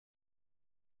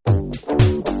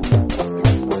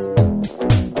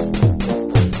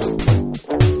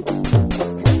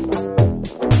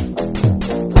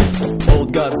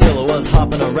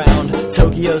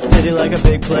Tokyo City like a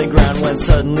big playground when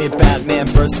suddenly Batman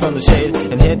burst from the shade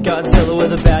and hit Godzilla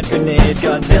with a bat grenade.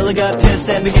 Godzilla got pissed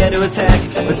and began to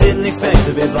attack, but didn't expect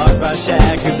to be blocked by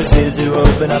Shaq, who proceeded to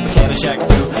open up a can of Shaq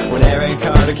Fu when Aaron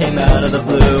Carter came out of the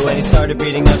blue and he started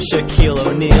beating up Shaquille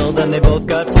O'Neal. Then they both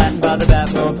got flattened by the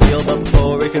Batmobile, but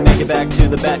before we could make it back to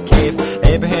the Batcave,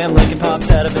 Abraham Lincoln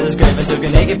popped out of his grave and took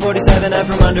an AK-47 out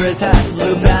from under his hat,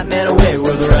 blew Batman away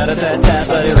with a rat-a-tat-tat,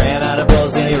 but he ran out of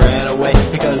bullets and he ran away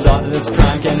because Optimus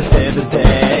Prime came to save the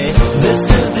day. This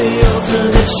is the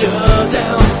ultimate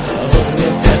showdown of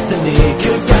ultimate destiny.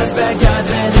 Good guys, bad guys,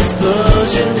 and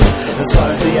explosions as far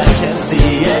as the eye can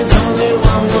see, and only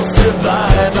one will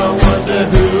survive. I wonder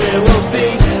who it will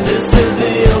be. This is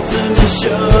the ultimate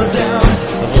showdown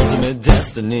of ultimate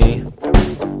destiny.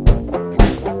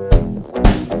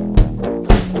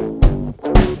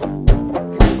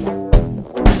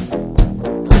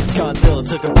 Godzilla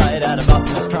took a bite out of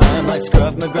Optimus Prime like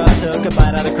Scruff McGruff took a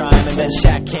bite out of crime, and then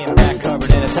Shaq came back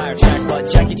covered in a tire track, but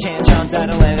Jackie Chan jumped out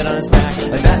and landed on his back,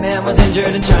 and Batman was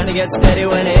injured and trying to get steady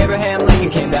when Abraham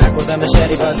Lincoln came back with a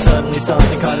machete, but suddenly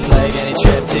something caught his leg and he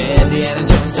tripped. Indiana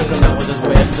Jones took him out with his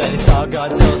whip, then he saw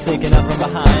Godzilla sneaking up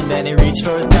from behind and he reached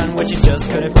for his gun, which he just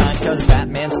couldn't find cause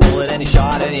Batman stole it, and he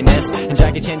shot and he missed, and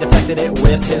Jackie Chan deflected it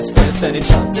with his fist. Then he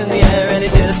jumped in the air and he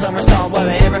did a somersault while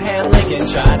Abraham Lincoln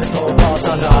tried to pull vault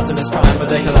onto Optimus Prime, but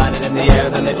they collided in the air.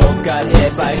 Then they both got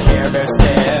hit by a Care Bear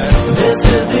stare. This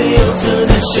is the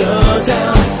ultimate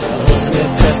showdown of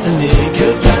ultimate destiny.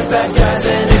 Good guys, bad guys,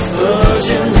 and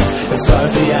explosions as far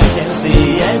as the eye can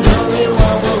see, and only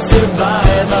one will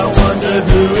survive. I wonder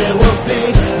who it will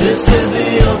be. This is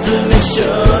the ultimate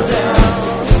showdown.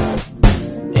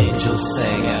 Angels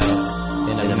sang out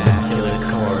in an immaculate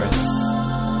chorus.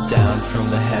 Down from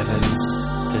the heavens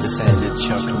descended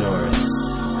Chuck Norris,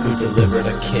 who delivered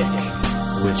a kick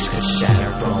which could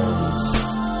shatter bones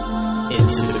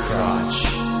into the crotch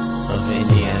of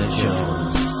Indiana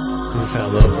Jones, who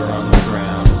fell over on the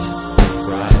ground,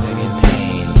 writhing in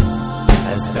pain,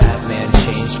 as Batman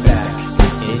changed back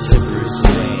into Bruce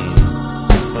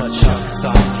Wayne. But Chuck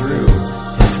saw through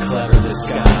his clever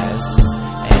disguise,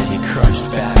 and he crushed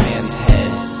Batman's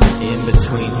head in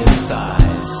between his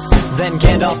thighs. Then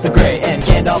Gandalf the Grey and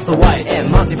Gandalf the White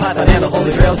and Monty Python and the Holy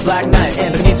Grail's Black Knight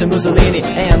and Benito Mussolini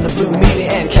and the Blue Meanie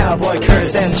and Cowboy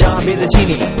Curtis and John B. the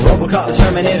Genie, Robocop the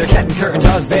Terminator, Captain Kirk and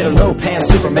Darth Vader, Lopan,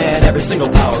 Superman, every single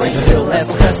Power Ranger, Bill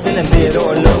S. Preston and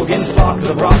Theodore Logan, Spock,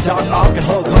 the Rock, Doc Ock and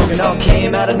Hulk Hogan all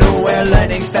came out of nowhere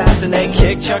lightning fast, and they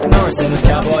kicked Chuck Norris in his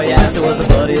cowboy ass. It was the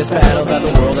bloodiest battle that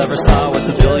the world ever saw, with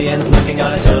civilians looking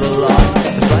on a total law.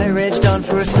 The fight raged on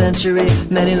for a century,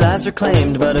 many lives were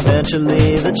claimed, but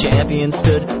eventually the champion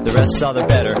stood. The rest saw the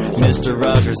better, Mr.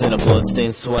 Rogers in a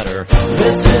bloodstained sweater.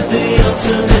 This is the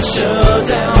ultimate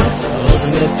showdown of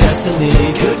ultimate destiny.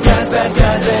 Good guys, bad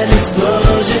guys, and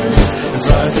explosions as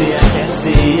far as the eye can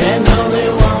see, and only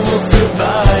one will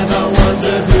survive. I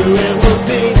wonder who it will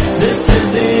be. This is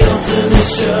the ultimate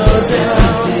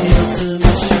showdown.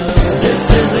 This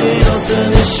is the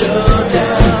ultimate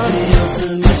showdown.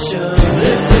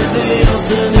 This is the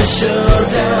ultimate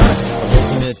showdown of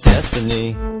ultimate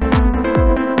destiny.